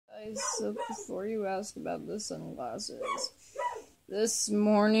Guys, so before you ask about the sunglasses, this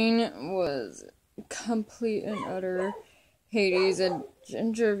morning was complete and utter Hades, and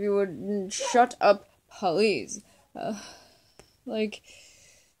Ginger, if you would shut up, please. Uh, like,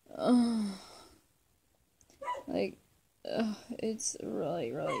 uh, like, it's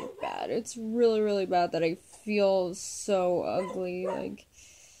really, really bad. It's really, really bad that I feel so ugly. Like,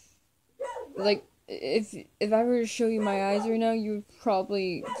 if I were to show you my eyes right now, you would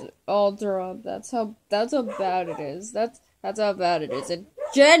probably all throw up. That's how bad it is. That's how bad it is. And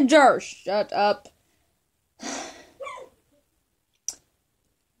Ginger, shut up.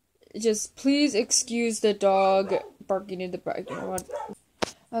 Just please excuse the dog barking in the back. You know what?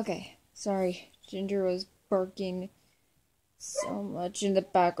 Okay, sorry. Ginger was barking so much in the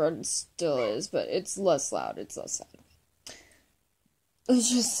background. It still is, but it's less loud. It's less loud.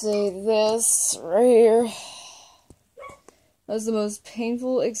 Let's just say this right here. That was the most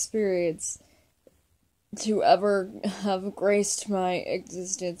painful experience to ever have graced my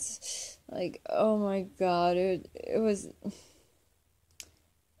existence. Like, oh my god, it was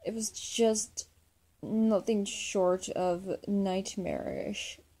just nothing short of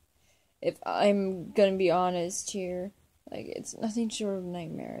nightmarish. If I'm gonna be honest here, like, it's nothing short of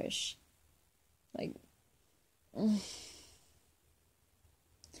nightmarish. Like,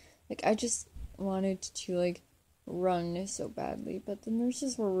 I just wanted to, like, run so badly, but the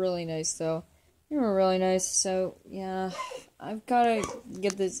nurses were really nice, though. They were really nice, so, yeah, I've gotta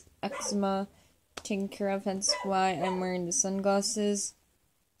get this eczema taken care of, hence why I'm wearing the sunglasses,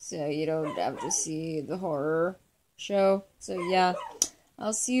 so you don't have to see the horror show. So, yeah,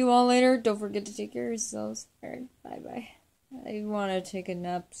 I'll see you all later. Don't forget to take care of yourselves. Alright, bye-bye. I want to take a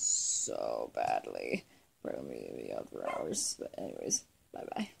nap so badly. Probably be up for hours, but anyways,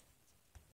 bye-bye.